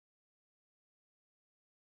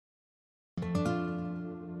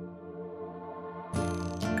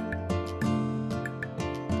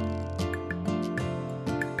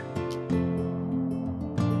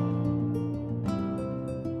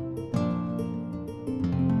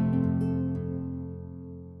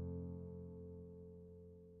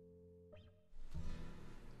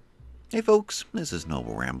Hey folks, this is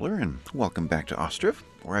Noble Rambler, and welcome back to Ostriv,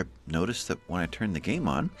 where I've noticed that when I turn the game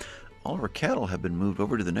on, all of our cattle have been moved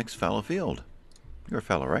over to the next fallow field. You're a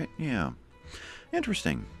fallow, right? Yeah.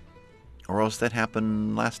 Interesting. Or else that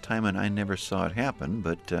happened last time and I never saw it happen,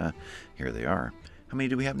 but here they are. How many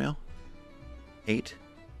do we have now? 8?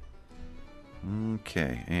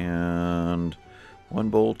 Okay, and 1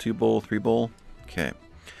 bowl, 2 bowl, 3 bowl? Okay.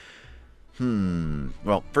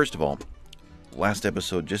 Well, first of all, last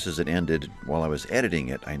episode, just as it ended, while I was editing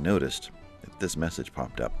it, I noticed that this message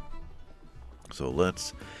popped up. So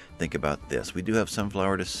let's think about this. We do have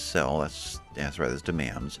sunflower to sell. That's right, there's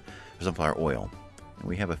demands for sunflower oil. And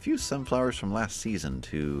we have a few sunflowers from last season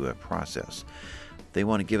to process. They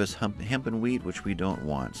want to give us hemp and wheat, which we don't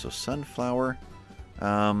want. So sunflower,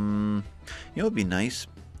 it'd be nice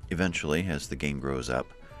eventually as the game grows up.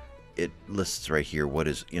 It lists right here what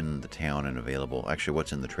is in the town and available. Actually,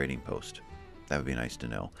 what's in the trading post. That would be nice to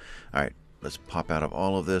know. All right, let's pop out of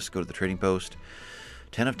all of this, go to the trading post.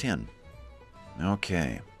 10 of 10.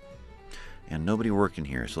 Okay. And nobody working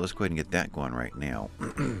here, so let's go ahead and get that going right now.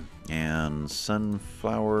 And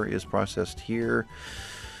sunflower is processed here.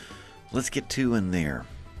 Let's get 2 in there.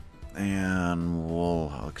 And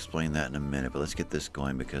I'll explain that in a minute, but let's get this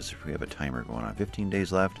going because we have a timer going on. 15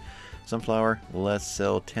 days left. Sunflower, let's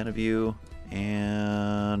sell 10 of you,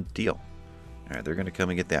 and deal. All right, they're going to come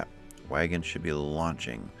and get that. Wagon should be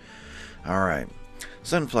launching. All right.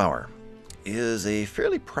 Sunflower is a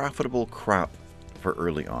fairly profitable crop for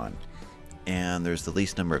early on, and there's the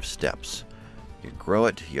least number of steps. You grow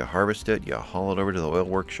it, you harvest it, you haul it over to the oil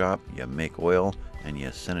workshop, you make oil, and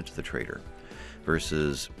you send it to the trader.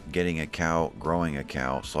 Versus getting a cow, growing a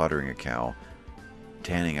cow, slaughtering a cow,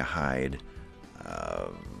 tanning a hide,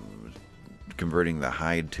 converting the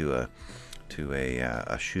hide to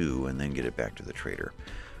a shoe, and then get it back to the trader.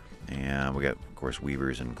 And we got, of course,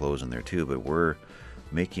 weavers and clothes in there too, but we're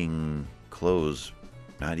making clothes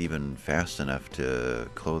not even fast enough to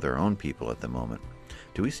clothe our own people at the moment.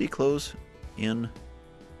 Do we see clothes in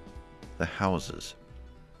the houses?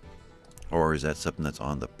 Or is that something that's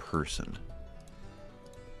on the person?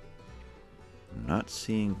 I'm not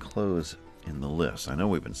seeing clothes in the list. I know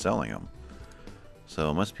we've been selling them.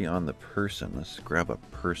 So it must be on the person. Let's grab a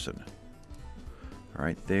person. All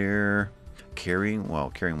right, there. Carrying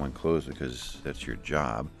one clothes because that's your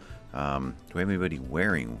job. Do we have anybody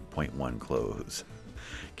wearing 0.1 clothes?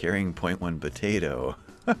 Carrying 0.1 potato.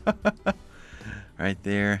 Right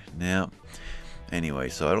there. Now, anyway,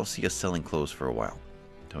 so I don't see us selling clothes for a while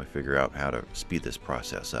until we figure out how to speed this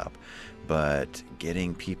process up. But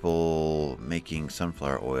getting people making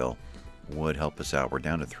sunflower oil would help us out. We're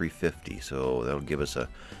down to 350, so that'll give us a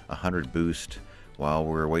 100 boost while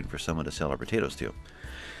we're waiting for someone to sell our potatoes to.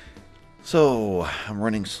 So I'm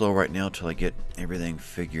running slow right now till I get everything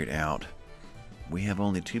figured out. We have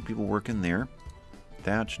only 2 people working there.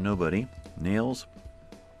 Thatch, nobody. Nails,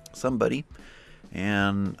 somebody.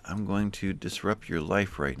 And I'm going to disrupt your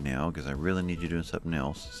life right now because I really need you doing something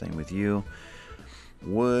else. Same with you.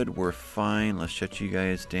 Wood, we're fine. Let's shut you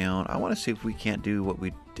guys down. I want to see if we can't do what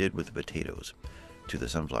we did with the potatoes to the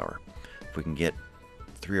sunflower. If we can get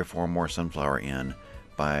 3 or 4 more sunflower in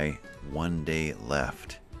by 1 day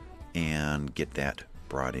left and get that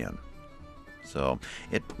brought in. So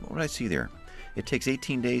what did I see there? It takes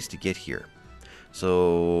 18 days to get here.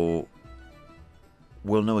 So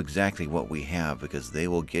we'll know exactly what we have because they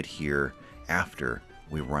will get here after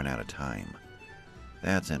we run out of time.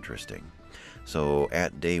 That's interesting. So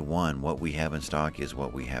at day 1, what we have in stock is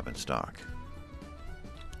what we have in stock.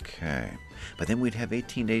 Okay. But then we'd have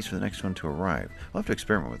 18 days for the next one to arrive. We'll have to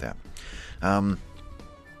experiment with that.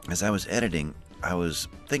 As I was editing, I was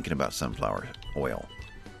thinking about sunflower oil.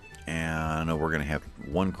 And I know we're going to have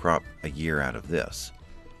 1 crop a year out of this.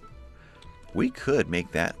 We could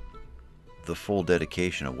make that the full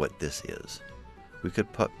dedication of what this is. We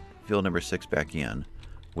could put field number 6 back in,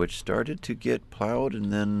 which started to get plowed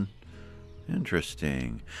and then...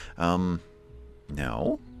 Interesting.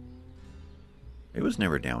 No. It was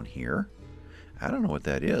never down here. I don't know what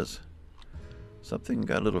that is. Something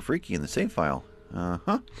got a little freaky in the save file.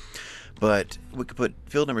 But we could put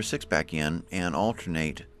field number 6 back in and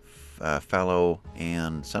alternate fallow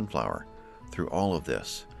and sunflower through all of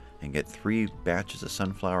this and get 3 batches of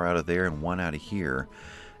sunflower out of there and 1 out of here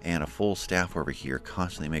and a full staff over here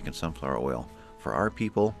constantly making sunflower oil for our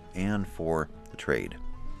people and for the trade.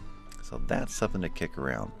 So that's something to kick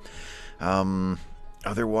around.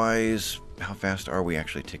 Otherwise, how fast are we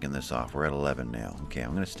actually ticking this off? We're at 11 now. Okay,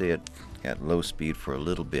 I'm going to stay at low speed for a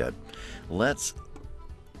little bit. Let's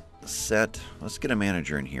get a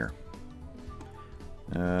manager in here.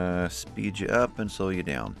 Speed you up and slow you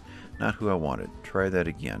down. Not who I wanted. Try that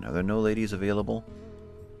again. Are there no ladies available?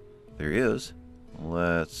 There is.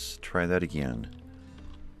 Let's try that again.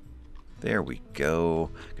 There we go.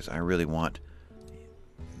 Because I really want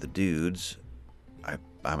the dudes.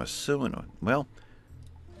 I'm assuming, well,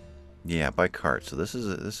 yeah, by cart. So this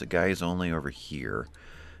is a guy's only over here.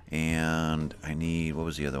 And I need, what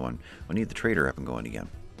was the other one? I need the trader up and going again.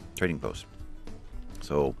 Trading post.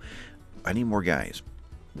 So I need more guys.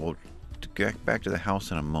 We'll get back to the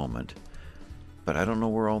house in a moment. But I don't know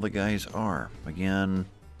where all the guys are. Again,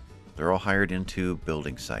 they're all hired into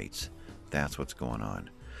building sites. That's what's going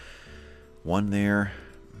on. One there.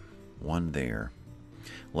 One there.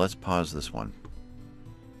 Let's pause this one.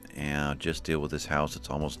 And just deal with this house. It's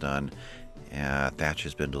almost done. Thatch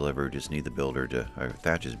has been delivered. Just need the builder to...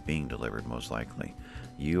 thatch is being delivered, most likely.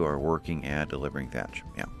 You are working at delivering thatch.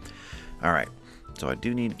 Yeah. Alright. So I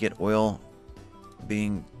do need to get oil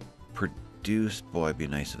being produced. Boy, it'd be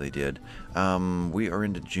nice if they did. We are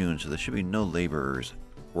into June, so there should be no laborers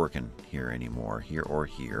working here anymore. Here or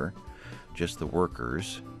here. Just the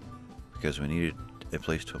workers. Because we needed a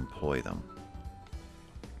place to employ them.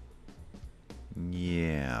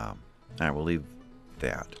 Yeah. Alright, we'll leave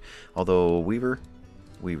that. Although, Weaver,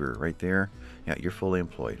 right there. Yeah, you're fully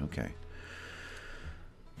employed. Okay.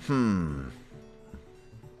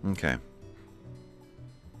 Okay.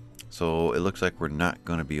 So, it looks like we're not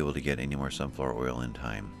going to be able to get any more sunflower oil in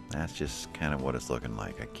time. That's just kind of what it's looking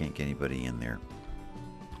like. I can't get anybody in there.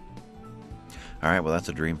 Alright, well, that's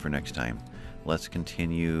a dream for next time. Let's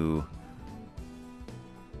continue.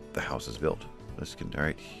 The house is built.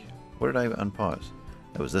 Alright. What did I unpause?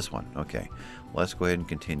 That was this one. Okay. Let's go ahead and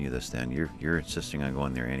continue this then. You're insisting on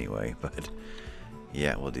going there anyway, but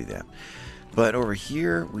yeah, we'll do that. But over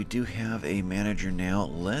here, we do have a manager now.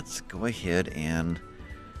 Let's go ahead and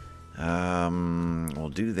we'll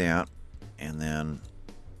do that. And then,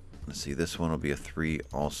 let's see, this one will be a 3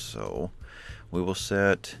 also. We will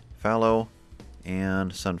set fallow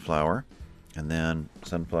and sunflower. And then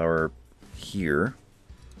sunflower here.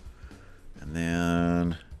 And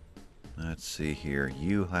then... let's see here.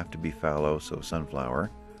 You have to be fallow, so sunflower.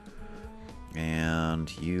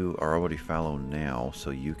 And you are already fallow now, so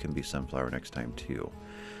you can be sunflower next time too.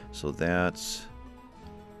 So that's...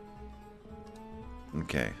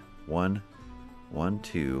 okay. 1, 1,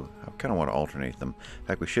 2. I kind of want to alternate them. In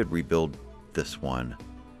fact, we should rebuild this one.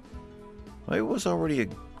 Well, it was already a...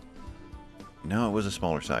 no, it was a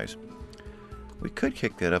smaller size. We could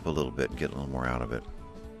kick that up a little bit and get a little more out of it.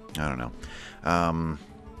 I don't know.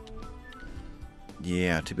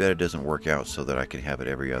 Yeah, too bad it doesn't work out so that I can have it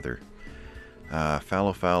every other.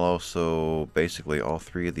 Fallow, so basically all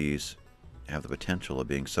 3 of these have the potential of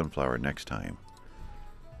being sunflower next time.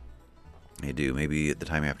 They do. Maybe at the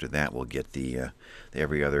time after that we'll get the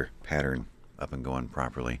every other pattern up and going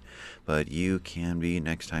properly. But you can be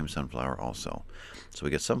next time sunflower also. So we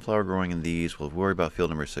get sunflower growing in these. We'll worry about field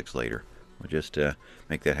number 6 later. We'll just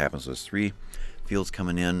make that happen. So there's 3 fields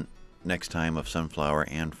coming in next time of sunflower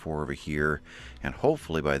and 4 over here, and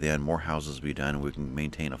hopefully by then more houses will be done and we can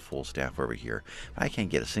maintain a full staff over here. I can't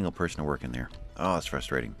get a single person to work in there. Oh, that's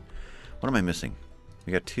frustrating. What am I missing?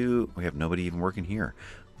 We got 2. We have nobody even working here.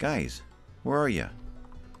 Guys, where are you?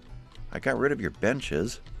 I got rid of your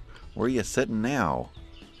benches. Where are you sitting now?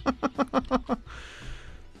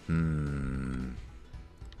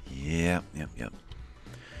 Yep.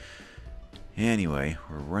 Anyway,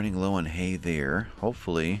 we're running low on hay there.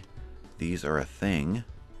 Hopefully these are a thing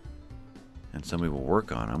and somebody will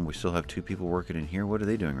work on them. We still have 2 people working in here. What are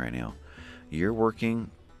they doing right now? You're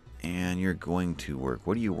working and you're going to work.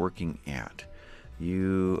 What are you working at?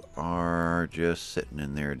 You are just sitting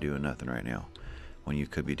in there doing nothing right now when you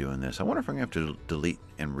could be doing this. I wonder if I'm going to have to delete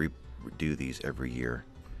and redo these every year.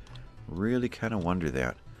 Really kind of wonder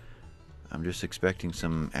that. I'm just expecting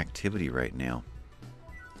some activity right now.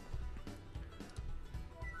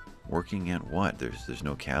 Working at what? There's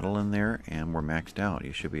no cattle in there and we're maxed out.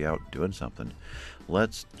 You should be out doing something.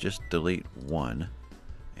 Let's just delete 1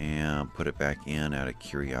 and put it back in out of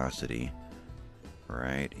curiosity.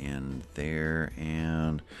 Right in there,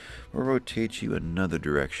 and we'll rotate you another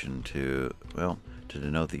direction to, well, to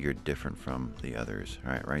denote that you're different from the others.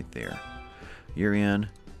 All right, right there. You're in,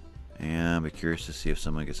 and I'll be curious to see if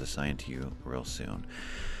someone gets assigned to you real soon.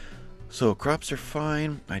 So crops are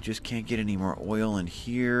fine. I just can't get any more oil in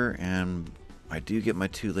here, and I do get my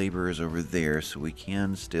 2 laborers over there, so we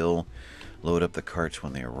can still load up the carts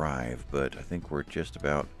when they arrive, but I think we're just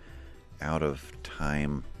about out of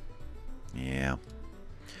time. Yeah.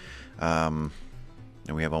 And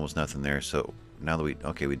we have almost nothing there, so now that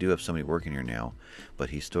we do have somebody working here now, but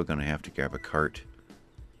he's still going to have to grab a cart.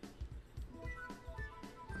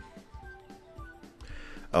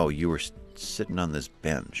 Oh, you were sitting on this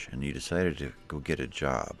bench and you decided to go get a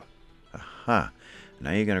job. Aha.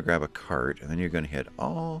 Now you're going to grab a cart and then you're going to head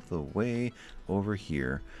all the way over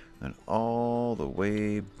here and all the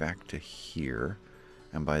way back to here.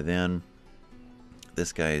 And by then,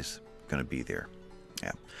 this guy's going to be there.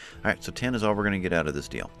 Yeah. All right, so 10 is all we're going to get out of this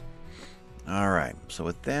deal. All right, so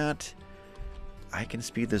with that, I can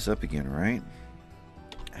speed this up again, right?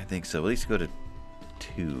 I think so. At least go to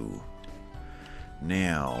 2.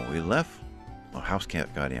 Now, we left... Oh, house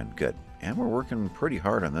cat got in. Good. And we're working pretty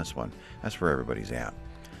hard on this one. That's where everybody's at.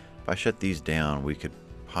 If I shut these down, we could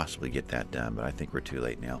possibly get that done, but I think we're too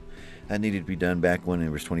late now. That needed to be done back when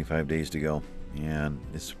there was 25 days to go. And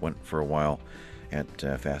this went for a while at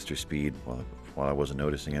faster speed while I wasn't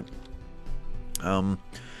noticing it. So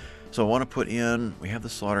I want to put in... We have the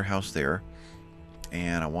slaughterhouse there.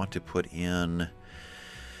 And I want to put in...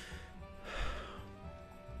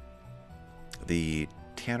 the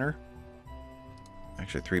tanner.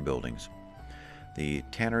 Actually, 3 buildings. The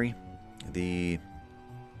tannery, the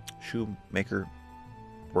shoemaker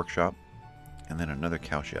workshop, and then another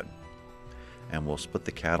cowshed. And we'll split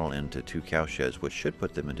the cattle into 2 cowsheds, which should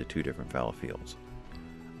put them into 2 different fallow fields.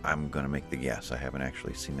 I'm going to make the guess. I haven't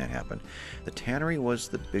actually seen that happen. The tannery was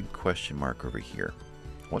the big question mark over here.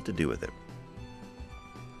 What to do with it?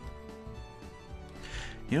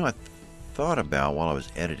 You know, I thought about while I was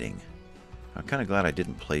editing. I'm kind of glad I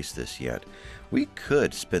didn't place this yet. We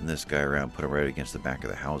could spin this guy around, put him right against the back of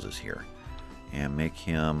the houses here, and make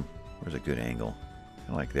him... Where's a good angle? Kind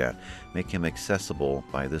of like that. Make him accessible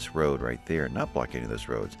by this road right there, not block any of those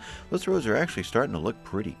roads. Those roads are actually starting to look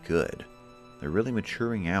pretty good. They're really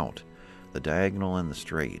maturing out, the diagonal and the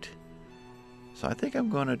straight. So I think I'm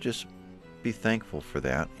going to just be thankful for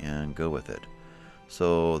that and go with it.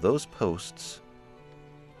 So those posts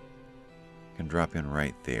can drop in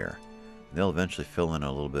right there. They'll eventually fill in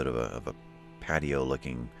a little bit of a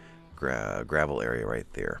patio-looking gravel area right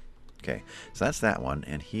there. Okay, so that's that one,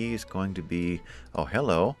 and he's going to be... Oh,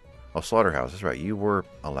 hello. Oh, slaughterhouse. That's right. You were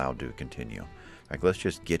allowed to continue. Like, let's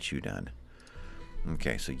just get you done.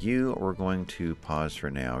 Okay, so we're going to pause for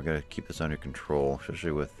now. We've got to keep this under control,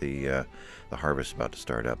 especially with the harvest about to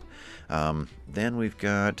start up. Then we've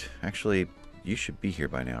got... Actually, you should be here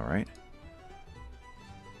by now, right?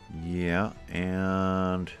 Yeah,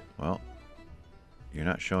 and... Well... You're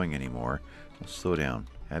not showing anymore. Let's slow down.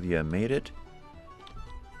 Have you made it?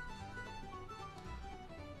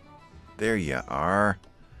 There you are.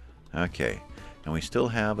 Okay. And we still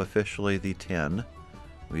have officially the 10.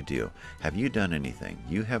 We do. Have you done anything?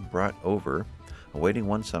 You have brought over, awaiting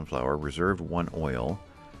 1 sunflower, reserved 1 oil,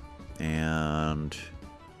 and...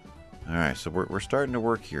 Alright, so we're starting to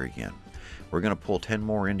work here again. We're going to pull 10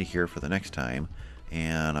 more into here for the next time,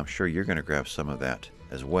 and I'm sure you're going to grab some of that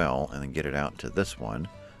as well, and then get it out to this one.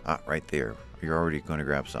 Ah, right there. You're already going to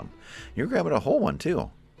grab some. You're grabbing a whole one,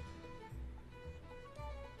 too.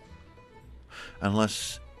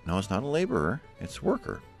 Unless... No, it's not a laborer. It's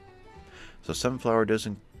worker. So sunflower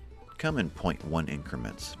doesn't come in 0.1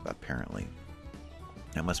 increments, apparently.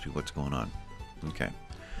 That must be what's going on. Okay.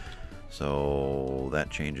 So that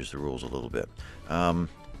changes the rules a little bit.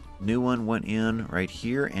 New one went in right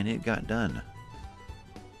here, and it got done.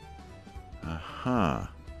 I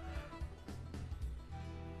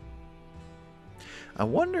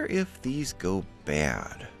wonder if these go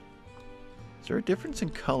bad. Is there a difference in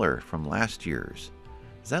color from last year's?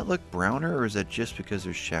 Does that look browner, or is that just because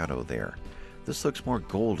there's shadow there? This looks more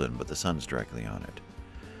golden, but the sun's directly on it.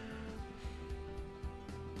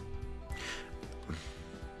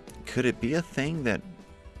 Could it be a thing that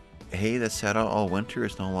hay that sat out all winter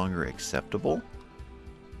is no longer acceptable?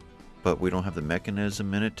 But we don't have the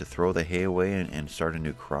mechanism in it to throw the hay away and start a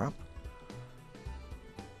new crop?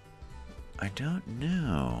 I don't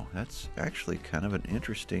know. That's actually kind of an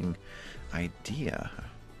interesting idea.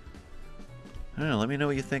 I don't know. Let me know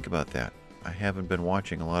what you think about that. I haven't been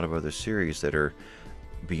watching a lot of other series that are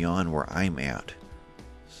beyond where I'm at.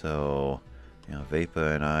 So, you know,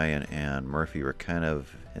 Vapa and I and Murphy were kind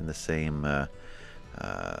of in the same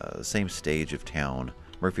stage of town.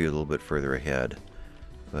 Murphy a little bit further ahead.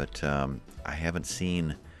 But I haven't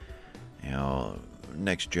seen, you know,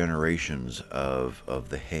 next generations of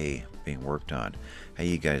the hay being worked on. How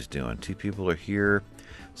you guys doing? 2 people are here.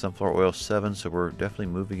 Sunflower oil 7, so we're definitely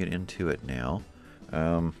moving it into it now.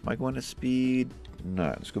 Am I going to speed?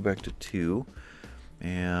 Not. Let's go back to 2.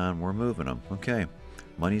 And we're moving them. Okay.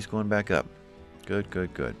 Money's going back up. Good,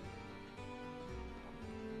 good, good.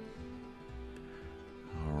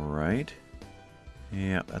 Alright.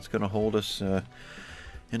 Yeah, that's going to hold us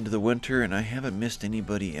into the winter, and I haven't missed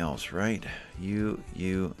anybody else, right? You.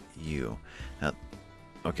 Now,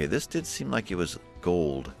 Okay, this did seem like it was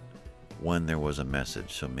gold when there was a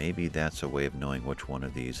message, so maybe that's a way of knowing which one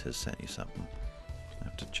of these has sent you something. I'll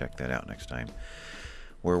have to check that out next time.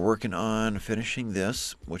 We're working on finishing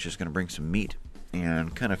this, which is going to bring some meat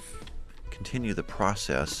and kind of continue the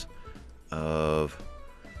process of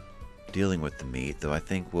dealing with the meat, though I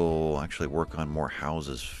think we'll actually work on more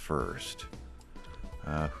houses first.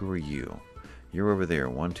 Who are you? You're over there.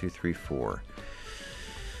 1, 2, 3, 4.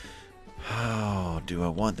 Oh, do I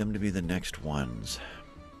want them to be the next ones?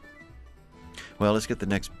 Well, let's get the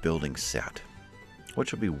next building set.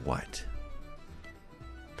 Which will be what?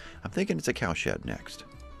 I'm thinking it's a cowshed next.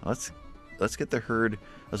 Let's get the herd.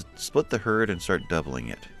 Let's split the herd and start doubling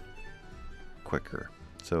it quicker.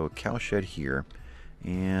 So cowshed here,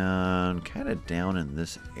 and kind of down in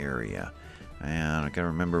this area. And I gotta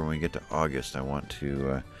remember when we get to August, I want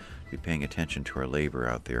to be paying attention to our labor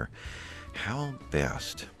out there. How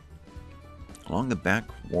best? Along the back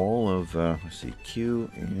wall of, let's see, Q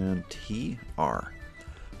and T, R.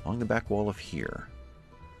 Along the back wall of here.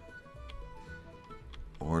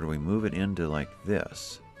 Or do we move it into like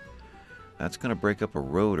this? That's going to break up a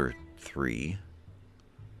road or 3.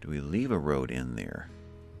 Do we leave a road in there?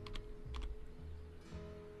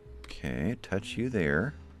 Okay, touch you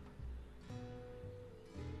there.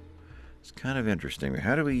 It's kind of interesting.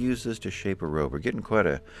 How do we use this to shape a road? We're getting quite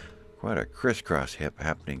a crisscross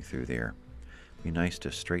happening through there. Be nice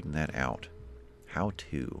to straighten that out. How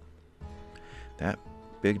to? That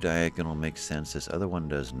big diagonal makes sense. This other one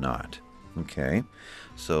does not. Okay,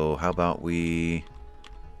 so how about we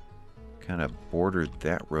kind of border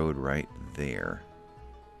that road right there.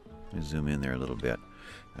 Let me zoom in there a little bit.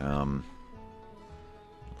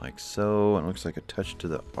 Like so. It looks like a touch to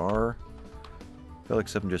the R. I feel like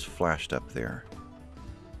something just flashed up there.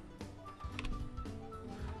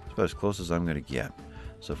 It's about as close as I'm going to get.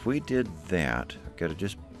 So if we did that, I've got to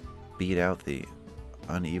just beat out the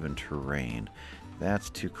uneven terrain. That's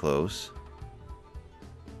too close.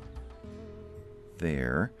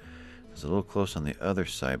 There. It's a little close on the other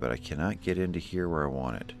side, but I cannot get into here where I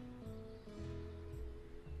want it.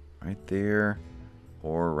 Right there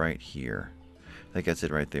or right here. I think that's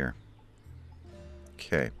it right there.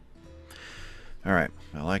 Okay. Alright,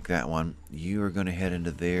 I like that one. You are going to head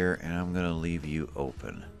into there, and I'm going to leave you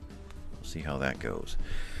open. We'll see how that goes.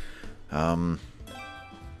 And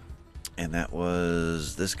that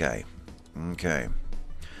was this guy. Okay.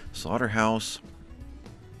 Slaughterhouse.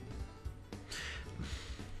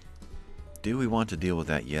 Do we want to deal with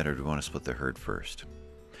that yet, or do we want to split the herd first?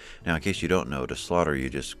 Now, in case you don't know, to slaughter, you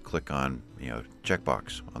just click on,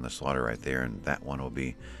 checkbox on the slaughter right there, and that one will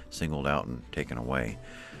be singled out and taken away.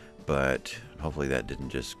 But hopefully that didn't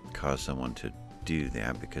just cause someone to do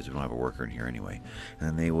that, because we don't have a worker in here anyway. And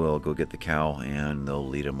then they will go get the cow, and they'll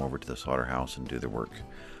lead them over to the slaughterhouse and do their work.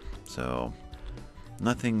 So,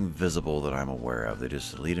 nothing visible that I'm aware of. They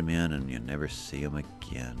just lead them in, and you never see them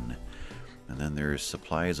again. And then there's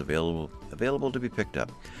supplies available to be picked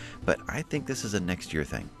up. But I think this is a next year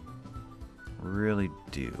thing. Really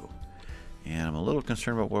do. And I'm a little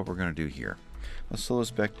concerned about what we're going to do here. Let's slow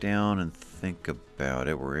this back down and think about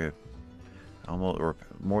it. We're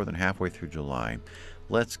more than halfway through July.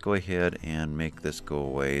 Let's go ahead and make this go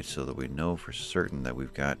away so that we know for certain that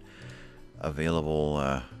we've got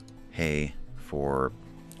available hay for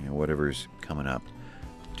whatever's coming up.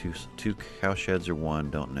 Two cow sheds or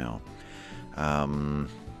one, don't know.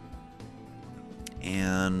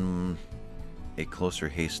 And a closer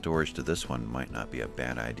hay storage to this one might not be a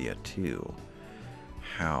bad idea too.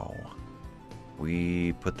 How?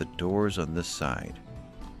 We put the doors on this side.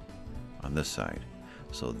 On this side.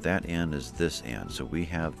 So that end is this end. So we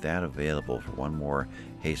have that available for one more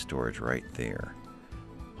hay storage right there.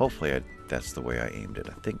 Hopefully that's the way I aimed it.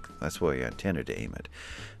 I think that's the way I intended to aim it.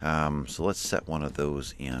 So let's set one of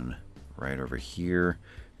those in right over here.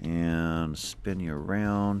 And spin you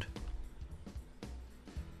around.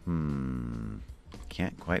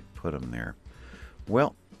 Can't quite put him there.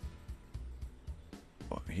 Well,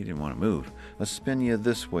 he didn't want to move. Let's spin you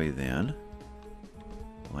this way then.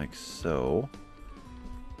 Like so.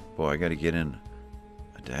 Boy, I got to get in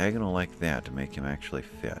a diagonal like that to make him actually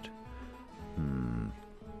fit.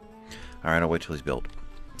 Alright, I'll wait till he's built.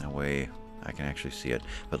 That way I can actually see it.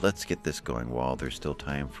 But let's get this going while there's still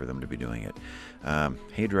time for them to be doing it.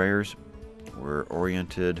 Hay dryers, we're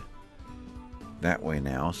oriented that way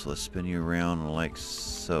now. So let's spin you around like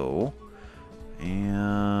so.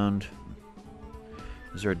 And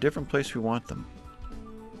is there a different place we want them?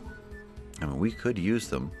 I mean, we could use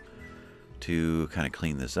them to kind of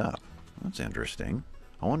clean this up. That's interesting.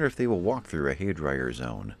 I wonder if they will walk through a hay dryer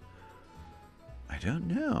zone. I don't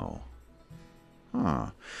know.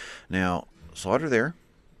 Huh. Now, slaughter there.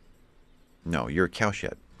 No, you're a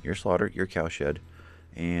cowshed. You're slaughter, you're cowshed.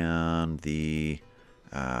 And the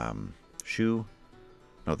shoe...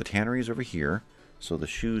 No, the tannery is over here. So the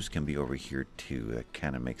shoes can be over here too. That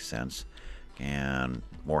kind of makes sense. And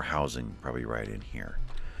more housing probably right in here.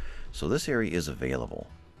 So this area is available.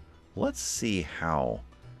 Let's see how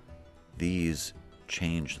these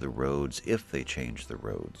change the roads, if they change the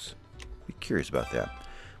roads. Be curious about that.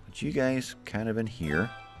 But you guys kind of in here.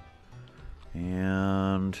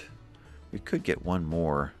 And we could get one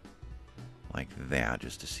more like that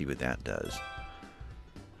just to see what that does.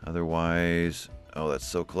 Otherwise, oh, that's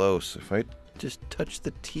so close. If I just touch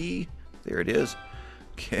the T, there it is.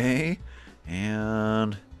 Okay.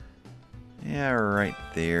 And yeah, right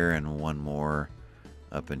there, and one more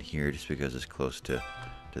up in here just because it's close to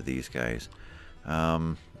these guys.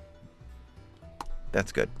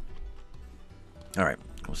 That's good. All right,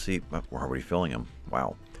 we'll see. We're already filling them.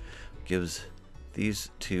 Wow. Gives these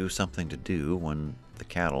two something to do when the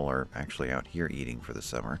cattle are actually out here eating for the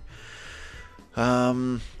summer.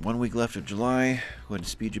 1 week left of July. Go ahead and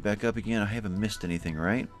speed you back up again. I haven't missed anything,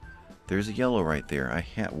 right? There's a yellow right there.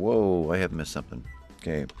 Whoa, I have missed something.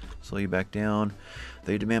 Okay, slow you back down.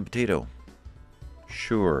 They demand potato.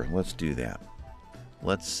 Sure, let's do that.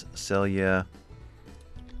 Let's sell you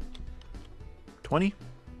 20?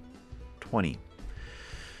 20.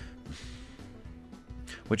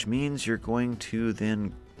 Which means you're going to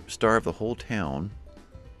then starve the whole town.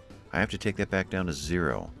 I have to take that back down to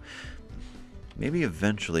 0. Maybe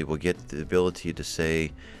eventually we'll get the ability to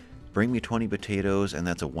say, bring me 20 potatoes, and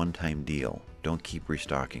that's a one-time deal. Don't keep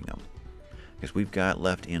restocking them. Because we've got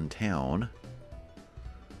left in town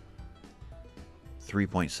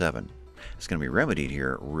 3.7. It's going to be remedied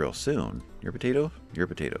here real soon. Your potato? Your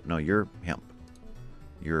potato. No, your hemp.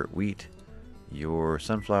 Your wheat. Your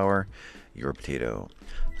sunflower. Your potato.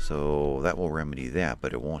 So that will remedy that,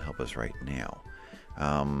 but it won't help us right now.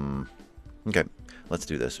 Okay, let's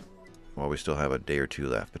do this. While we still have a day or two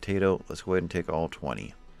left. Potato, let's go ahead and take all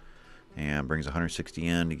 20. And brings 160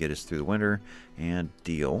 in to get us through the winter. And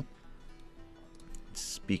deal.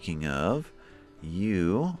 Speaking of,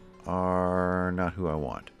 you are not who I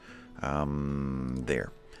want.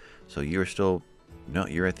 There. So you're still... No,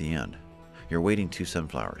 you're at the end. You're waiting 2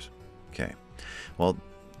 sunflowers. Okay. Well,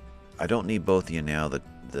 I don't need both of you now.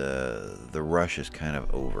 The rush is kind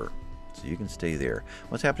of over. So you can stay there.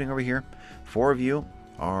 What's happening over here? 4 of you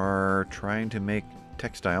are trying to make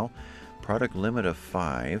textile. Product limit of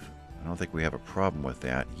 5. I don't think we have a problem with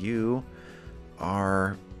that. You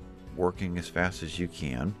are working as fast as you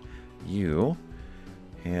can. You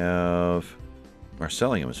are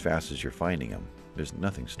selling them as fast as you're finding them. There's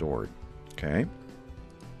nothing stored. Okay.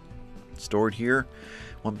 Stored here.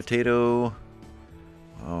 1 potato,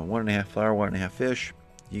 1.5 flour, 1.5 fish.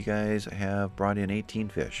 You guys have brought in 18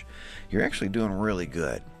 fish. You're actually doing really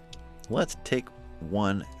good. Let's take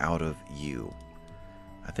 1 out of you.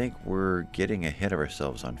 I think we're getting ahead of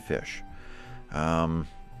ourselves on fish.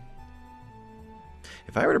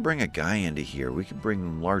 If I were to bring a guy into here, we could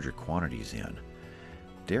bring larger quantities in.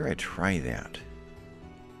 Dare I try that?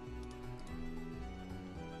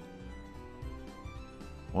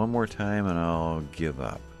 One more time and I'll give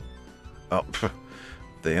up. Oh,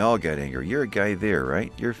 they all got angry. You're a guy there,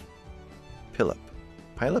 right? You're Pilip.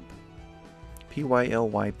 Pilip?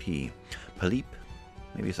 P-Y-L-Y-P. Pilip?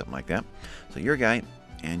 Maybe something like that. So you're a guy,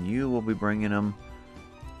 and you will be bringing them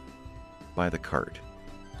by the cart.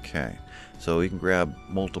 Okay. So you can grab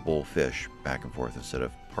multiple fish back and forth instead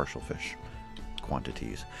of partial fish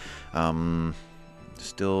quantities.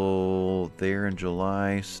 Still there in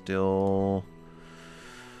July. Still...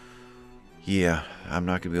 Yeah, I'm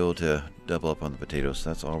not going to be able to double up on the potatoes. So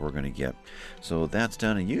that's all we're going to get. So that's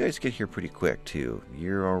done. And you guys get here pretty quick, too.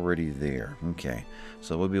 You're already there. Okay.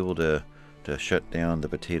 So we'll be able to shut down the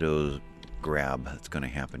potatoes grab that's going to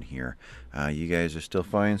happen here. You guys are still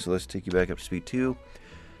fine. So let's take you back up to speed 2.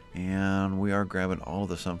 And we are grabbing all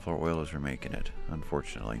the sunflower oil as we're making it,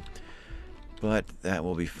 unfortunately. But that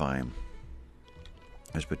will be fine.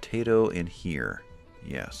 There's potato in here.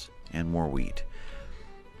 Yes. And more wheat.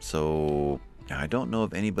 So, I don't know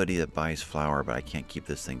of anybody that buys flour, but I can't keep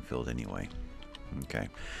this thing filled anyway. Okay.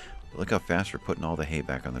 Look how fast we're putting all the hay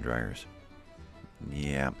back on the dryers.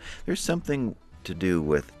 Yeah. There's something to do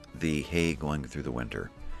with the hay going through the winter.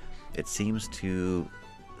 It seems to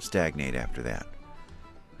stagnate after that.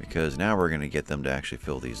 Because now we're going to get them to actually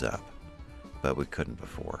fill these up. But we couldn't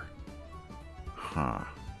before. Huh.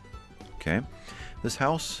 Okay. This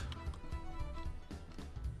house...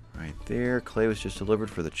 right there. Clay was just delivered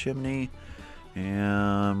for the chimney.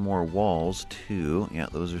 And more walls, too. Yeah,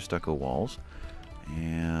 those are stucco walls.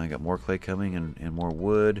 And I got more clay coming and more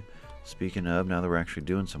wood. Speaking of, now that we're actually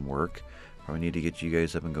doing some work, probably need to get you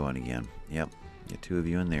guys up and going again. Yep, get 2 of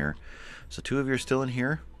you in there. So 2 of you are still in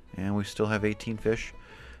here, and we still have 18 fish.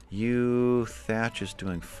 You, Thatch, is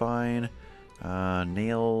doing fine.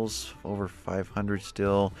 Nails, over 500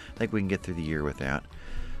 still. I think we can get through the year with that.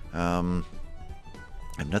 I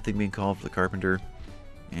have nothing being called for the carpenter.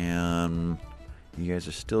 And you guys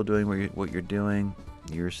are still doing what you're doing.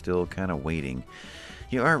 You're still kind of waiting.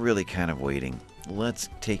 You are really kind of waiting. Let's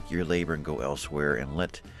take your labor and go elsewhere and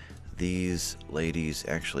let these ladies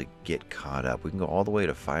actually get caught up. We can go all the way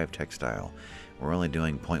to 5 textile. We're only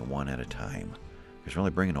doing 0.1 at a time, because we're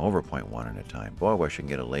only bringing over 0.1 at a time. Boy, I wish I could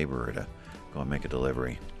get a laborer to go and make a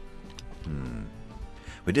delivery.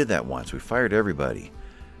 We did that once. We fired everybody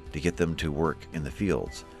to get them to work in the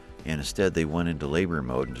fields, and instead they went into labor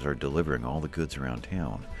mode and started delivering all the goods around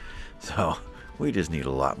town. So we just need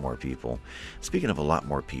a lot more people. Speaking of a lot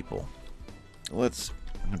more people, I'm going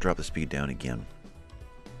to drop the speed down again.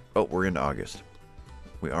 Oh, we're into August.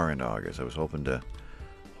 We are into August. I was hoping to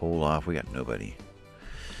hold off. We got nobody.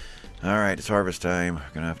 Alright, it's harvest time.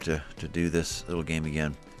 We're going to have to do this little game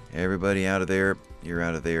again. Everybody out of there. You're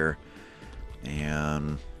out of there.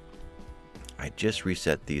 And I just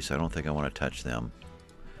reset these, so I don't think I want to touch them.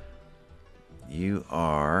 You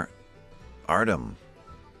are Artem.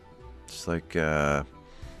 It's like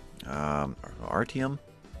Artium?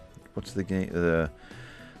 What's the game? The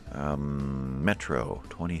Metro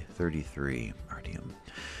 2033 Artium.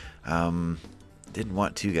 Didn't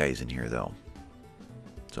want 2 guys in here though.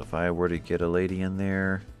 So if I were to get a lady in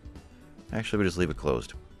there, actually we just leave it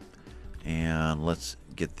closed. And let's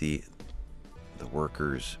get the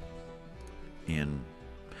workers in.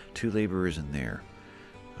 2 laborers in there.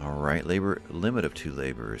 Alright, labor limit of 2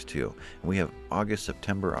 laborers too. And we have August,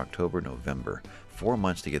 September, October, November. 4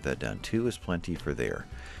 months to get that done. 2 is plenty for there.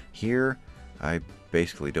 Here, I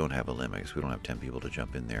basically don't have a limit because we don't have 10 people to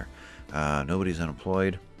jump in there. Nobody's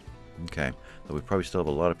unemployed. Okay, but we probably still have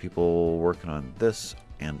a lot of people working on this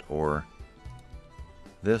and or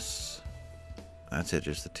this. That's it,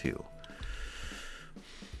 just the 2.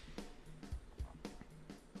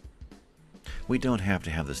 We don't have to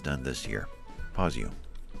have this done this year. Pause you.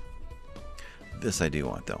 This I do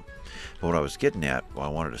want though. But what I was getting at, while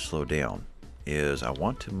I wanted to slow down, is I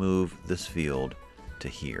want to move this field to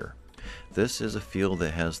here. This is a field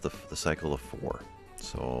that has the cycle of 4.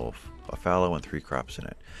 So a fallow and 3 crops in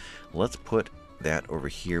it. Let's put that over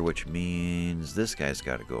here, which means this guy's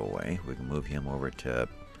got to go away. We can move him over to,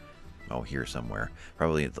 oh, here somewhere.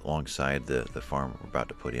 Probably alongside the farm we're about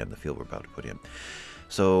to put in, the field we're about to put in.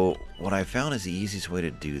 So what I found is the easiest way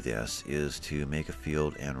to do this is to make a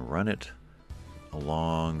field and run it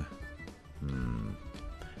along.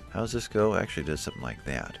 How does this go? Actually, it does something like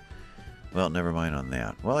that. Well, never mind on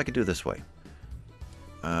that. Well, I could do it this way.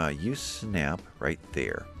 You snap right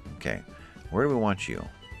there. Okay. Where do we want you?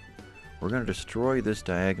 We're going to destroy this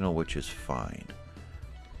diagonal, which is fine.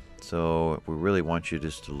 So if we really want you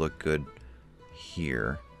just to look good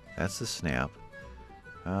here, that's the snap.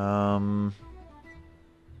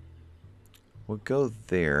 We'll go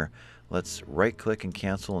there. Let's right click and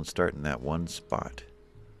cancel and start in that one spot.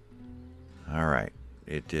 Alright,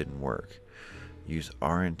 it didn't work. Use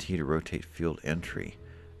R and T to rotate field entry.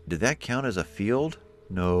 Did that count as a field?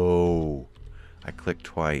 No. I clicked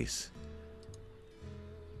twice.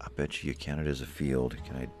 I bet you counted as a field.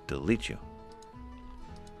 Can I delete you?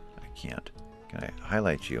 I can't. Can I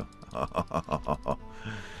highlight you?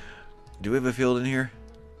 Do we have a field in here?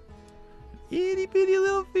 Itty bitty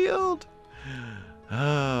little field.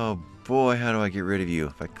 Oh boy, how do I get rid of you?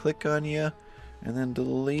 If I click on you and then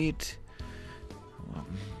delete.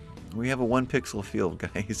 We have a 1 pixel field,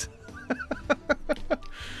 guys.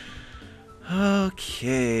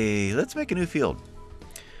 Okay, let's make a new field.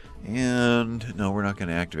 And no, we're not going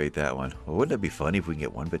to activate that one. Well, wouldn't it be funny if we can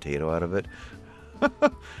get 1 potato out of it?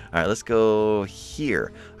 Alright, let's go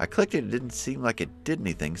here. I clicked it, it didn't seem like it did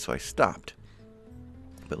anything, so I stopped.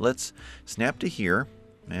 But let's snap to here.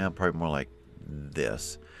 Probably more like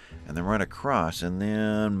this. And then run across and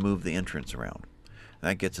then move the entrance around.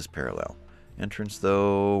 That gets us parallel. Entrance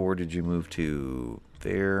though, where did you move to?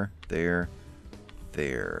 There, there,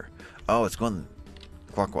 there. Oh, it's going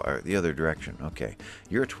clockwise, the other direction. Okay,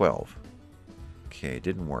 you're 12. Okay,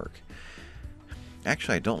 didn't work.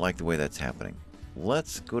 Actually, I don't like the way that's happening.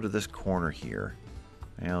 Let's go to this corner here.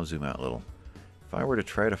 And I'll zoom out a little. If I were to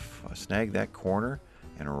try to snag that corner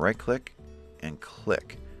and right click and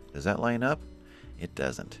click, does that line up? It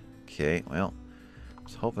doesn't. Okay, well, I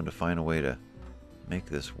was hoping to find a way to make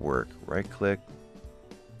this work. Right click,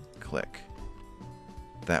 click.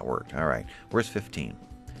 That worked. All right. Where's 15?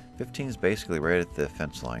 15 is basically right at the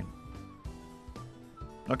fence line.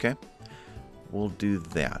 Okay. We'll do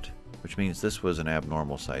that, which means this was an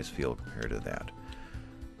abnormal size field compared to that,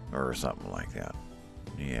 or something like that.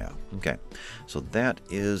 Yeah. Okay. So that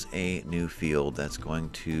is a new field that's going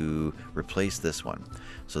to replace this one.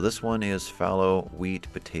 So this one is fallow, wheat,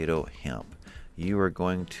 potato, hemp. You are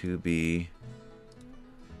going to be...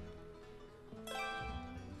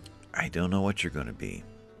 I don't know what you're going to be,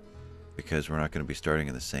 because we're not going to be starting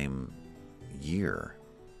in the same year.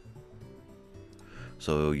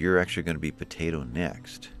 So you're actually going to be potato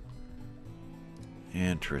next.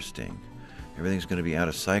 Interesting. Everything's going to be out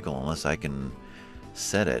of cycle unless I can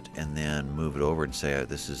set it and then move it over and say, oh,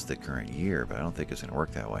 this is the current year, but I don't think it's going to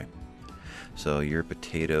work that way. So your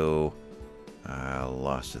potato,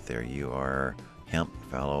 lost it there. You are hemp,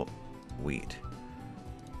 fallow, wheat.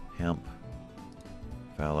 Hemp,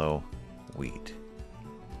 fallow, wheat.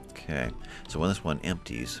 Okay, so when this one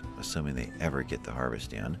empties, assuming they ever get the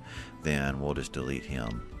harvest in, then we'll just delete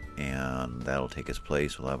him, and that'll take its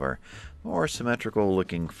place. We'll have our more symmetrical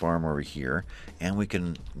looking farm over here, and we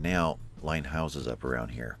can now line houses up around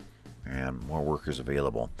here, and more workers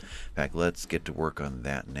available. In fact, let's get to work on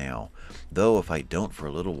that now. Though if I don't for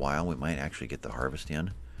a little while, we might actually get the harvest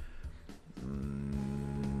in.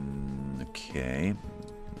 Okay,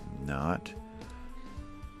 not.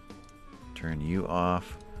 Turn you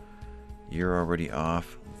off. You're already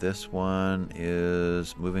off. This one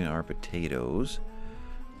is moving our potatoes.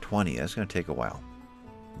 20. That's going to take a while.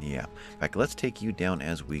 Yeah. In fact, let's take you down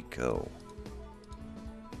as we go.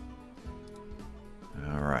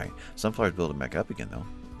 All right. Sunflower's building back up again, though.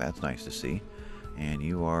 That's nice to see. And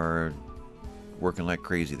you are working like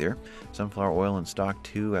crazy there. Sunflower oil in stock,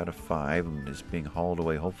 2 out of 5. And is being hauled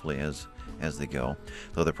away, hopefully, as they go.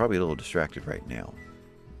 Though they're probably a little distracted right now.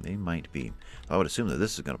 They might be. I would assume that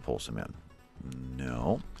this is going to pull some in.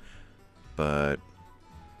 No. But,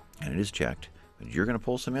 and it is checked. But you're going to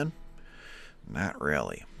pull some in? Not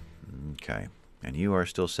really. Okay. And you are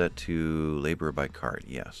still set to labor by cart.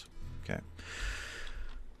 Yes. Okay.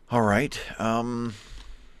 All right.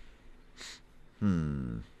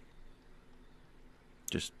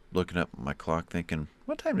 Just looking up my clock thinking,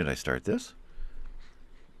 what time did I start this?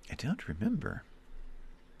 I don't remember.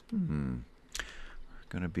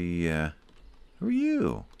 Gonna be, who are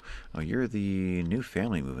you? Oh, you're the new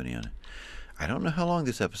family moving in. I don't know how long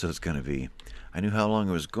this episode's gonna be. I knew how long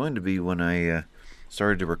it was going to be when I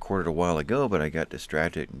started to record it a while ago, but I got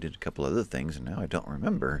distracted and did a couple other things, and now I don't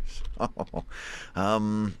remember. So, all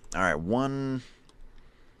right, one.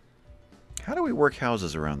 How do we work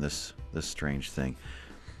houses around this strange thing?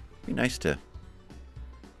 Be nice to.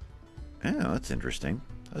 Oh, that's interesting.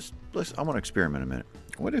 I want to experiment a minute.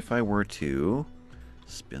 What if I were to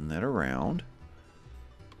spin that around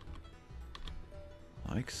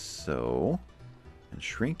like so, and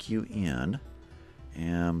shrink you in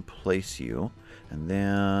and place you, and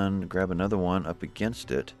then grab another one up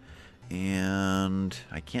against it, and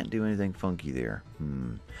I can't do anything funky there.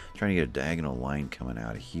 Trying to get a diagonal line coming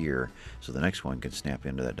out of here so the next one can snap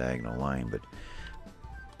into that diagonal line, but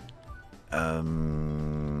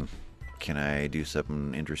can I do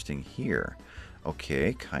something interesting here?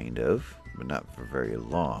 Okay, kind of, but not for very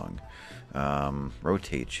long.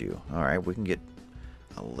 Rotate you. All right, we can get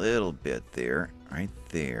a little bit there, right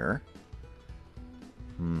there.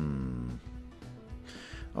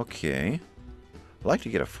 Okay. I'd like to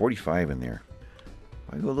get a 45 in there.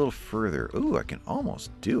 If I go a little further, ooh, I can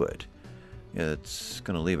almost do it. It's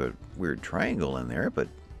going to leave a weird triangle in there, but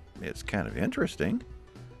it's kind of interesting.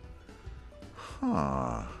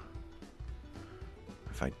 Huh.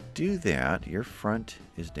 If I do that, your front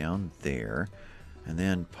is down there, and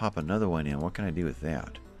then pop another one in. What can I do with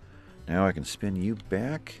that? Now I can spin you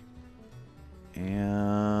back,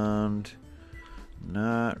 and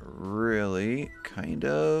not really, kind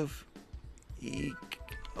of eke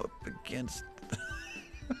up against.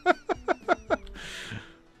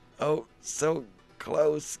 Oh, so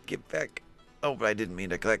close. Get back. Oh, but I didn't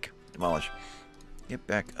mean to click. Demolish. Get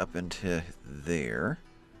back up into there.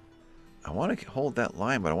 I want to hold that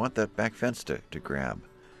line, but I want that back fence to grab.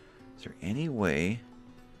 Is there any way?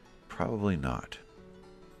 Probably not.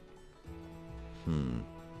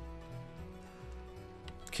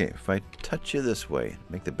 Okay, if I touch you this way,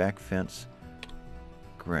 make the back fence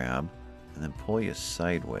grab, and then pull you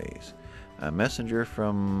sideways. A messenger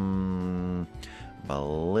from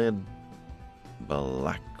Balaklia.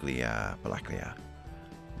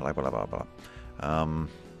 Blah, blah, blah, blah.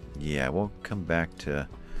 Yeah, we'll come back to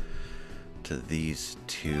these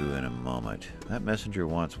two in a moment. That messenger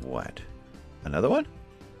wants what? Another one?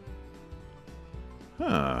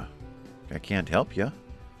 Huh. I can't help you.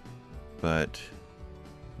 But,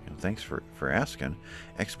 you know, thanks for asking.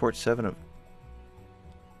 Export 7 of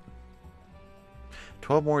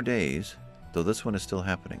 12 more days, though this one is still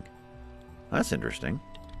happening. That's interesting.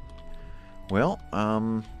 Well,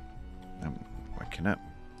 I cannot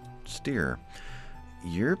steer.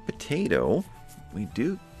 Your potato, we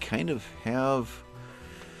do kind of have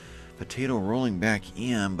potato rolling back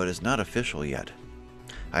in, but it's not official yet.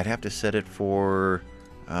 I'd have to set it for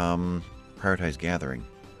prioritized gathering,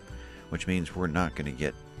 which means we're not going to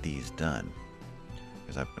get these done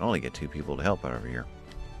because I can only get 2 people to help out over here.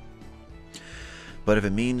 But if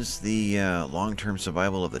it means the long-term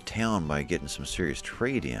survival of the town by getting some serious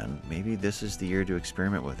trade in, maybe this is the year to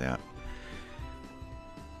experiment with that.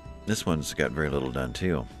 This one's got very little done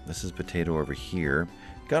too. This is potato over here.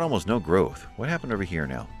 Got almost no growth. What happened over here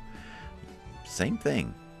now? Same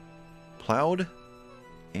thing. Plowed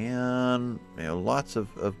and, you know, lots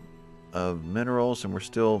of minerals, and we're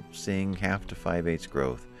still seeing 1/2 to 5/8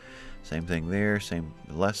 growth. Same thing there, same,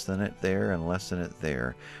 less than it there and less than it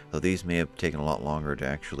there. Though these may have taken a lot longer to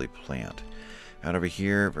actually plant. Out over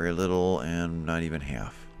here, very little and not even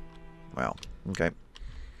half. Wow. Okay.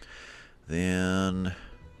 Then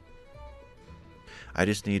I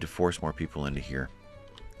just need to force more people into here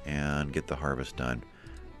and get the harvest done.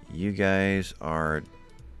 You guys are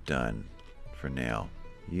done for now.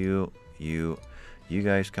 You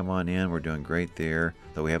guys come on in. We're doing great there.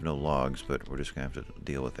 Though we have no logs, but we're just going to have to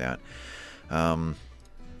deal with that.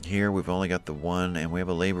 Here we've only got the one, and we have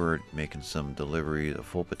a laborer making some delivery, a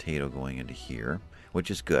full potato going into here, which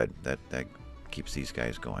is good. That keeps these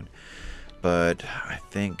guys going. But I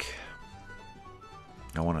think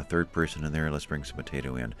I want a 3rd person in there. Let's bring some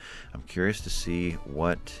potato in. I'm curious to see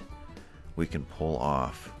what we can pull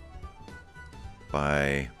off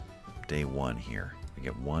by day 1 here. We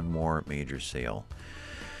get 1 more major sale.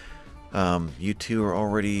 You 2 are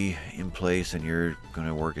already in place, and you're going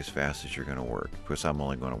to work as fast as you're going to work. Of course, I'm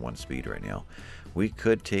only going at 1 speed right now. We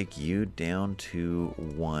could take you down to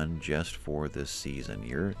 1 just for this season.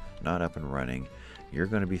 You're not up and running. You're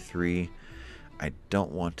going to be 3. I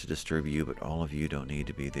don't want to disturb you, but all of you don't need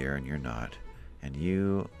to be there, and you're not. And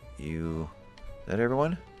you, is that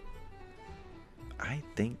everyone? I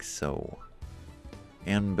think so.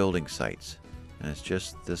 And building sites. And it's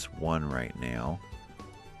just this 1 right now.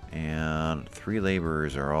 And 3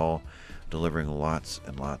 laborers are all delivering lots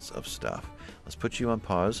and lots of stuff. Let's put you on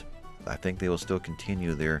pause. I think they will still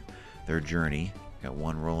continue their journey. Got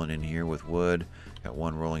 1 rolling in here with wood. Got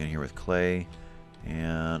 1 rolling in here with clay.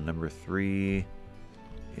 And number 3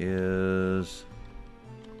 is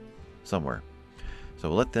somewhere. So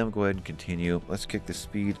we'll let them go ahead and continue. Let's kick the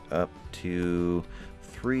speed up to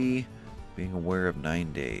 3, being aware of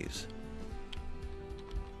 9 days.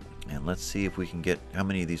 And let's see if we can get how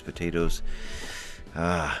many of these potatoes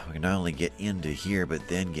we can not only get into here, but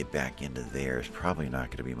then get back into there. It's probably not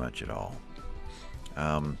going to be much at all.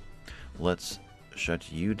 Let's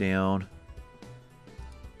shut you down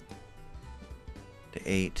to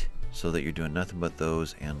 8 so that you're doing nothing but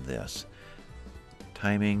those and this.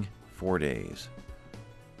 Timing 4 days.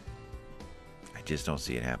 I just don't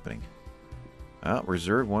see it happening.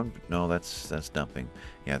 Reserve 1. No, that's dumping.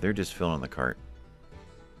 Yeah, they're just filling the cart.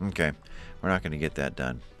 Okay, we're not going to get that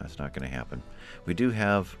done. That's not going to happen. We do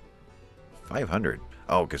have 500.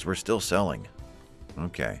 Oh, because we're still selling.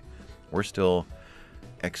 Okay, we're still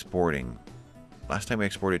exporting. Last time we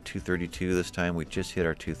exported 232. This time we just hit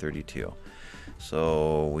our 232.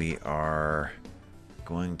 So we are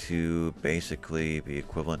going to basically be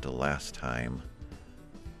equivalent to last time.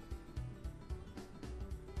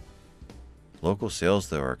 Local sales,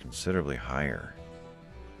 though, are considerably higher.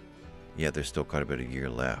 Yet there's still quite a bit of year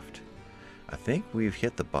left. I think we've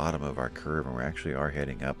hit the bottom of our curve, and we actually are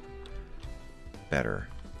heading up better.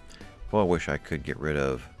 Boy, I wish I could get rid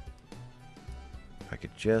of... If I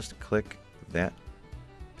could just click that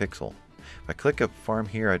pixel. If I click a farm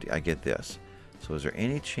here, I get this. So is there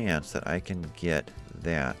any chance that I can get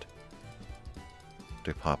that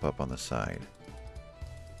to pop up on the side?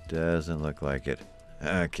 Doesn't look like it.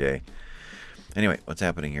 Okay. Anyway, what's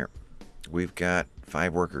happening here? We've got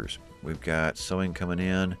 5 workers. We've got sowing coming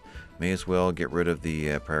in. May as well get rid of the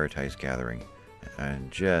prioritized gathering and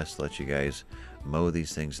just let you guys mow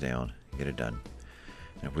these things down, get it done.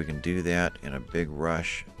 And if we can do that in a big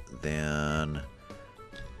rush, then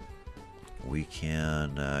we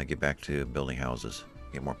can get back to building houses,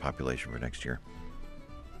 get more population for next year.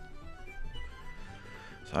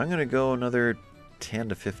 So I'm going to go another 10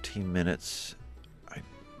 to 15 minutes. I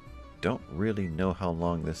don't really know how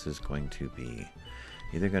long this is going to be.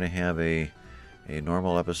 Either going to have a A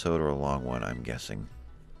normal episode or a long one, I'm guessing.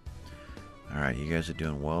 Alright, you guys are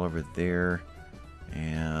doing well over there.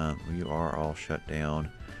 And we are all shut down.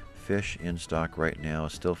 Fish in stock right now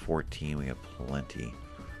is still 14. We have plenty.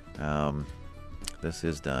 This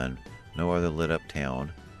is done. No other lit up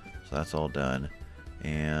town. So that's all done.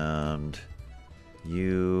 And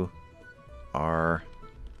you are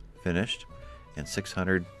finished. And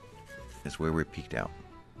 600 is where we peaked out.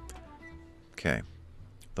 Okay.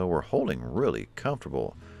 Though we're holding really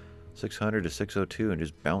comfortable. 600 to 602 and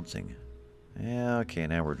just bouncing. Yeah, okay,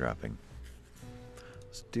 now we're dropping.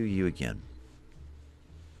 Let's do you again.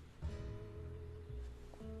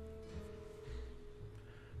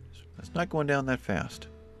 It's not going down that fast.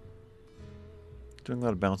 Doing a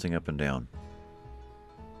lot of bouncing up and down.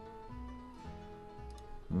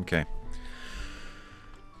 Okay.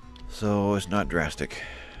 So it's not drastic.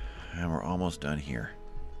 And we're almost done here.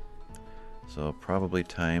 So probably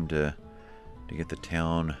time to get the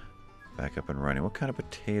town back up and running. What kind of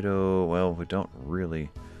potato? Well, we don't really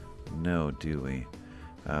know, do we?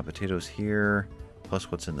 Potatoes here,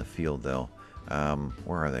 plus what's in the field, though.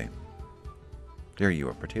 Where are they? There you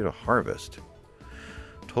are. Potato harvest.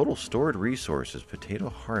 Total stored resources. Potato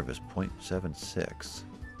harvest 0.76.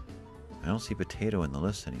 I don't see potato in the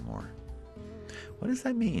list anymore. What does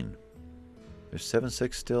that mean? There's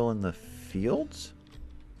 7.6 still in the fields?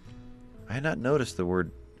 I had not noticed the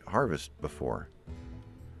word harvest before.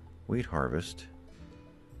 Wheat harvest.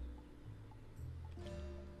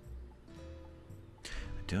 I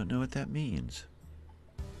don't know what that means.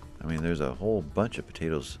 I mean, there's a whole bunch of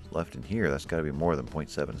potatoes left in here. That's got to be more than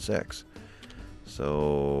 0.76.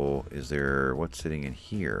 So, is there... what's sitting in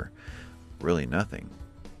here? Really nothing.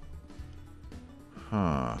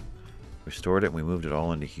 Huh. We stored it and we moved it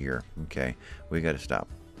all into here. Okay. We got to stop.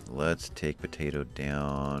 Let's take potato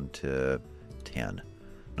down to 10.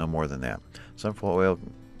 No more than that. Sunflower oil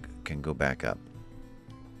can go back up.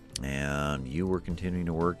 And you were continuing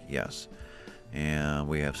to work? Yes. And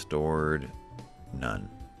we have stored none.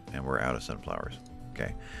 And we're out of sunflowers.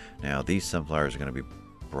 Okay. Now, these sunflowers are going to be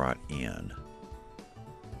brought in.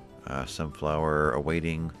 Sunflower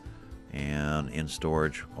awaiting and in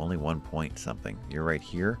storage. Only 1 point something. You're right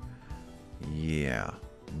here? Yeah.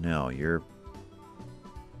 No, you're...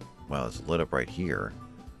 well, it's lit up right here.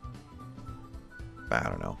 I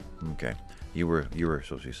don't know. Okay. You were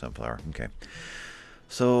supposed to be sunflower. Okay.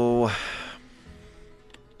 So,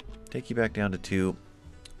 take you back down to 2.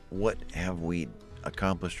 What have we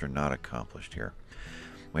accomplished or not accomplished here?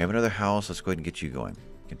 We have another house. Let's go ahead and get you going.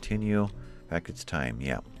 Continue. In fact, it's time.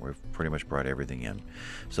 Yeah, we've pretty much brought everything in.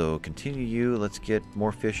 So continue you. Let's get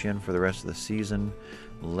more fish in for the rest of the season.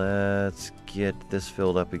 Let's get this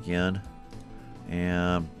filled up again.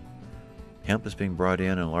 And hemp is being brought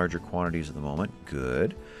in larger quantities at the moment.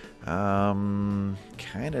 Good. Kind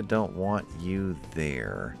of don't want you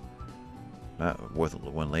there. Not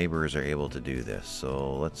when laborers are able to do this.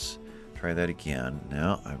 So let's try that again.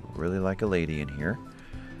 Now, I really like a lady in here.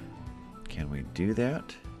 Can we do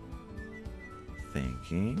that?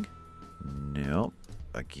 Thinking. Nope.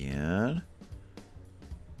 Again.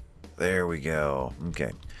 There we go.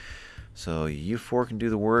 Okay. So you 4 can do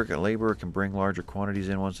the work. A laborer can bring larger quantities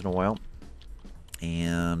in once in a while.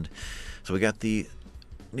 And so we got the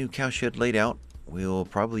new cowshed laid out. We'll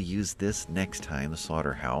probably use this next time, the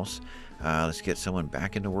slaughterhouse. Let's get someone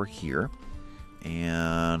back into work here.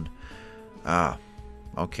 And,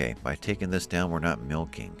 okay. By taking this down, we're not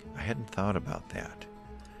milking. I hadn't thought about that.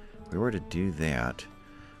 If we were to do that,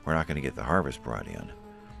 we're not going to get the harvest brought in.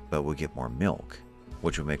 But we'll get more milk,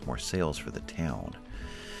 which will make more sales for the town.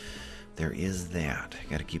 There is that.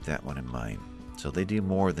 Got to keep that one in mind. So they do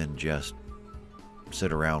more than just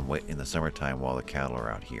sit around wait in the summertime while the cattle are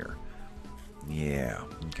out here. Yeah,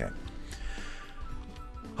 okay.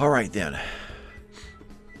 All right then.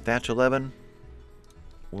 Thatch 11.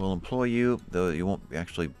 We'll employ you, though you won't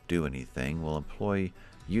actually do anything. We'll employ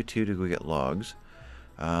you 2 to go get logs.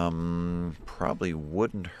 Probably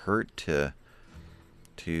wouldn't hurt to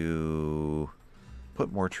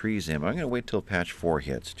put more trees in. But I'm going to wait till patch 4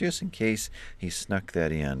 hits, just in case he snuck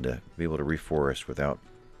that in to be able to reforest without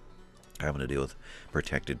having to deal with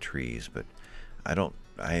protected trees. But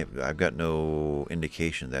I've got no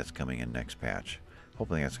indication that's coming in next patch.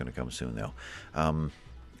 Hopefully that's going to come soon, though.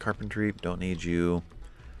 Carpentry, don't need you.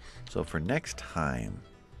 So for next time,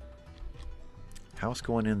 house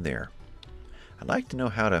going in there. I'd like to know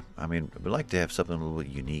how to, I would like to have something a little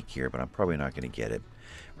bit unique here, but I'm probably not going to get it.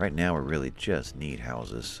 Right now, we really just need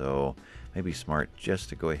houses, so maybe smart just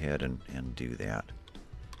to go ahead and do that.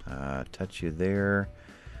 Touch you there,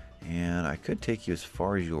 and I could take you as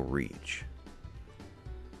far as you'll reach.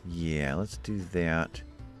 Yeah, let's do that.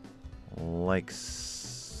 Like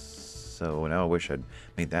so. Now I wish I'd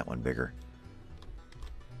made that one bigger.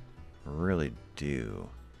 Really do.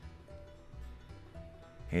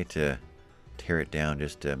 Hate to tear it down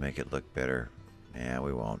just to make it look better. Nah,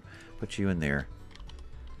 we won't. Put you in there.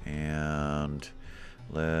 And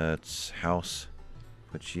let's house.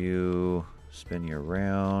 Put you, spin you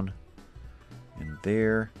around. In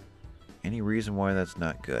there. Any reason why that's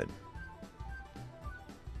not good?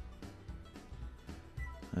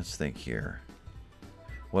 Let's think here.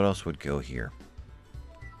 What else would go here?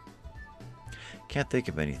 Can't think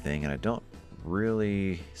of anything, and I don't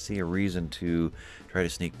really see a reason to try to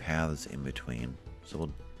sneak paths in between. So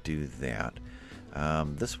we'll do that.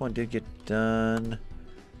 This one did get done.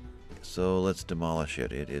 So let's demolish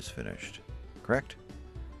it. It is finished. Correct?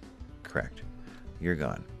 Correct. You're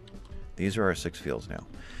gone. These are our 6 fields now.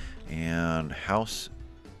 And house,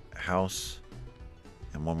 house,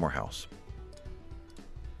 and one more house.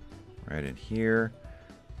 Right in here.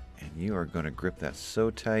 And you are going to grip that so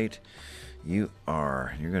tight. You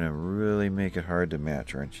are. You're going to really make it hard to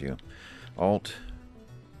match, aren't you? Alt.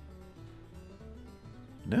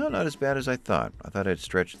 No, not as bad as I thought. I thought I'd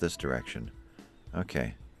stretch this direction.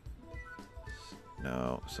 Okay.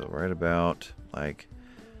 No, so right about, like...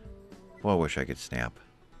 Well, I wish I could snap.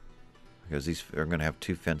 Because these are going to have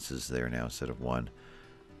 2 fences there now instead of 1.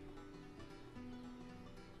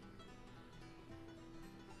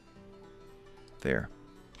 There.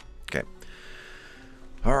 Okay.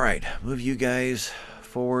 Alright, move you guys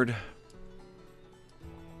forward.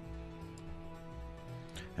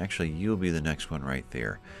 Actually, you'll be the next one right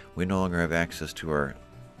there. We no longer have access to our...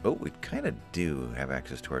 Oh, we kind of do have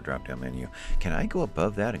access to our drop-down menu. Can I go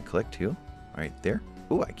above that and click too? Right there?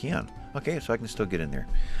 Oh, I can. Okay, so I can still get in there.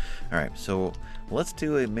 Alright, so let's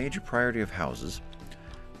do a major priority of houses.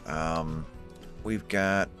 We've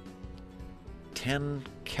got 10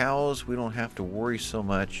 cows. We don't have to worry so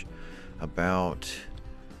much about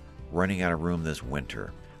running out of room this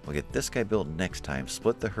winter. We'll get this guy built next time.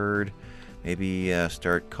 Split the herd. Maybe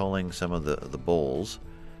start culling some of the bulls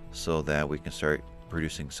so that we can start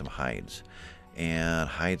producing some hides. And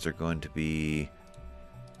hides are going to be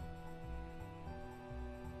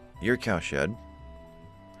your cowshed.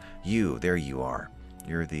 You, there you are.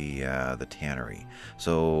 You're the tannery.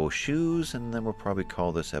 So shoes, and then we'll probably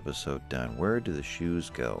call this episode done. Where do the shoes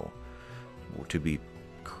go to be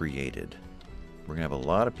created? We're going to have a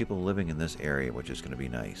lot of people living in this area, which is going to be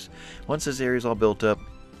nice. Once this area is all built up,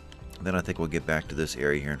 then I think we'll get back to this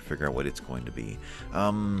area here and figure out what it's going to be.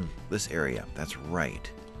 This area, that's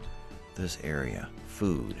right. This area,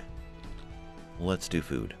 food. Let's do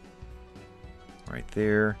food. Right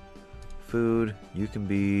there. Food, you can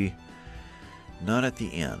be not at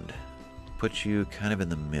the end. Put you kind of in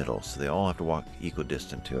the middle, so they all have to walk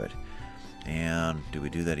equidistant to it. And do we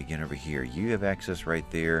do that again over here? You have access right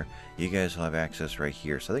there. You guys will have access right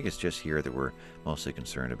here. So I think it's just here that we're mostly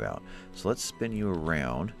concerned about. So let's spin you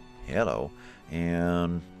around. Hello.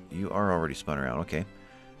 And you are already spun around. Okay.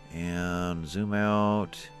 And zoom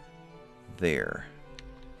out there.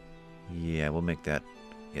 Yeah, we'll make that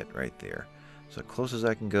it right there. So close as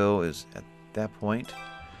I can go is at that point.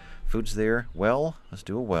 Food's there. Well, let's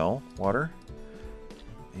do a well. Water.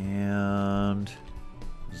 And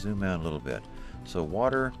zoom out a little bit. So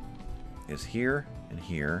water is here and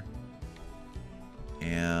here.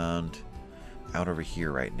 And out over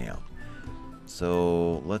here right now.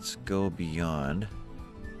 So let's go beyond.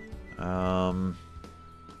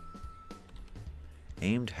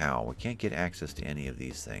 Aimed how? We can't get access to any of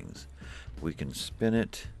these things. We can spin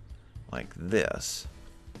it like this.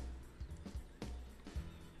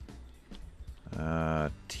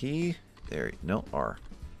 T. There. No, R.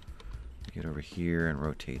 Get over here and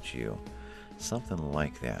rotate you. Something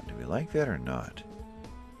like that. Do we like that or not?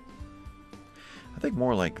 I think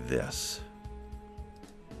more like this.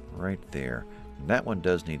 Right there. And that one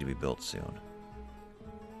does need to be built soon.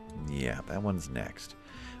 Yeah, that one's next.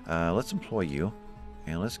 Let's employ you.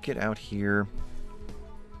 And let's get out here.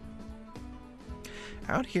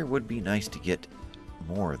 Out here would be nice to get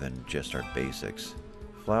more than just our basics.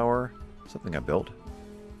 Flour. Something I built.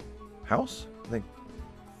 House? I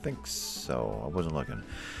think so. I wasn't looking.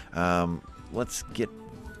 Let's get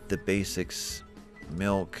the basics.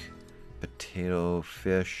 Milk. Potato.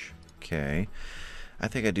 Fish. Okay. I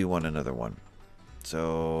think I do want another one.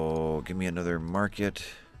 So give me another market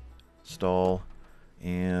stall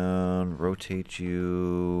and rotate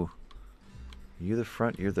you. You the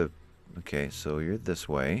front, you're the... Okay, so you're this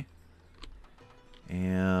way.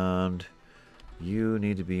 And you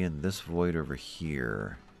need to be in this void over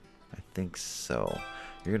here. I think so.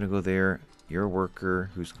 You're going to go there. You're a worker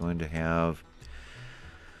who's going to have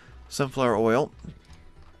sunflower oil.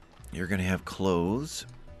 You're going to have clothes.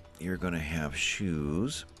 You're going to have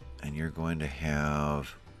shoes. And you're going to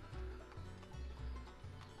have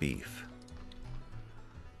beef.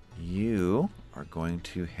 You are going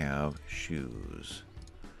to have shoes.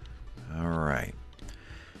 All right.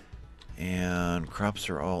 And crops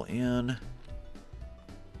are all in.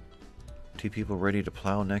 2 people ready to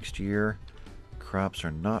plow next year. Crops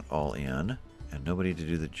are not all in. And nobody to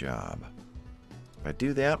do the job. If I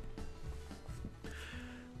do that,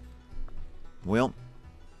 well,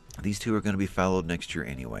 these 2 are going to be followed next year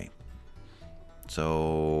anyway.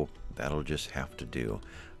 So that'll just have to do.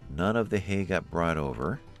 None of the hay got brought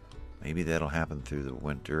over. Maybe that'll happen through the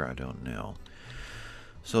winter. I don't know.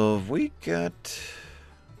 So have we got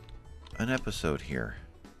an episode here?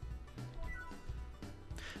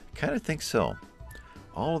 I kind of think so.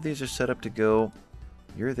 All of these are set up to go.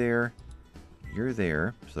 You're there. You're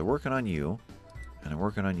there. So they're working on you. And I'm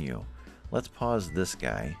working on you. Let's pause this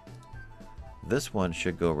guy. This one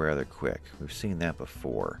should go rather quick. We've seen that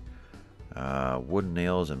before. Wooden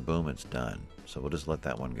nails and boom, it's done. So we'll just let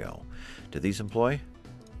that one go. Did these employ?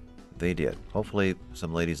 They did. Hopefully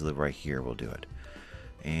some ladies who live right here will do it.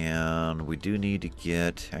 And we do need to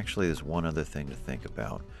get... Actually, there's one other thing to think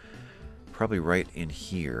about. Probably right in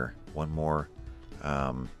here, one more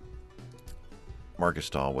market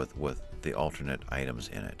stall with the alternate items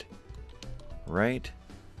in it. Right?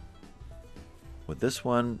 With this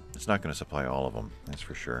one, it's not going to supply all of them. That's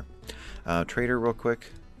for sure. Trader, real quick.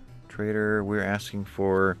 Trader, we're asking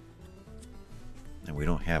for... And we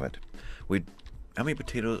don't have it. How many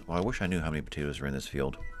potatoes? Well, I wish I knew how many potatoes are in this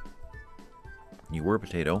field. You were a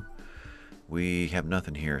potato. We have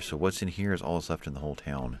nothing here. So what's in here is all that's left in the whole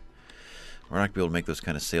town. We're not going to be able to make those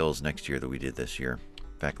kind of sales next year that we did this year.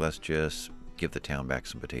 In fact, let's just give the town back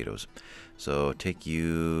some potatoes. So take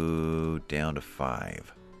you down to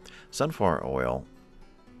 5. Sunflower oil.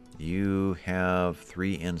 You have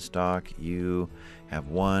 3 in stock. You have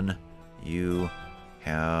 1. You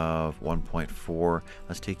have 1.4.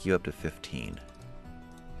 Let's take you up to 15.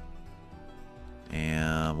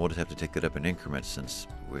 And we'll just have to take that up in increments since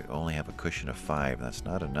we only have a cushion of 5. That's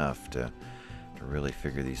not enough to really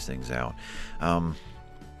figure these things out.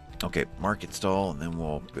 Okay, market stall, and then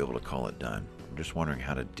we'll be able to call it done. I'm just wondering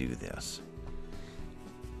how to do this.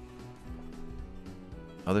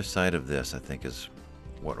 Other side of this, I think, is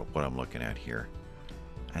what I'm looking at here.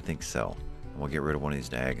 I think so. And we'll get rid of one of these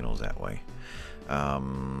diagonals that way.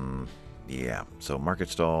 Yeah, so market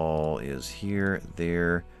stall is here,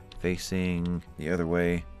 there, facing the other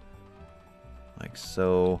way, like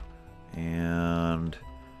so, and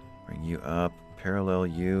bring you up, parallel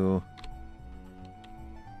you.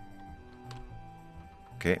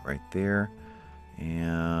 Okay, right there,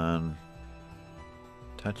 and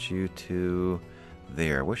touch you to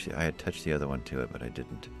there. I wish I had touched the other one to it, but I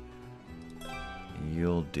didn't.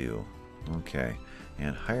 You'll do. Okay,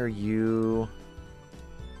 and hire you.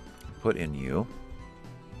 Put in you.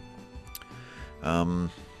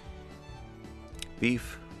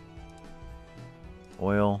 Beef,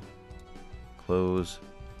 oil, clothes,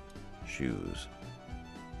 shoes.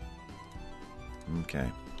 Okay.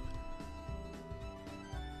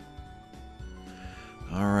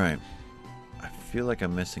 Alright. I feel like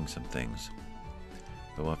I'm missing some things.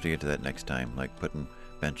 But we'll have to get to that next time, like putting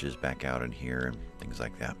benches back out in here and things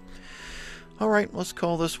like that. Alright, let's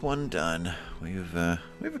call this one done. We've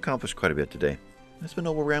accomplished quite a bit today. This has been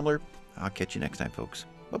Noble Rambler. I'll catch you next time, folks.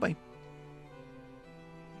 Bye-bye.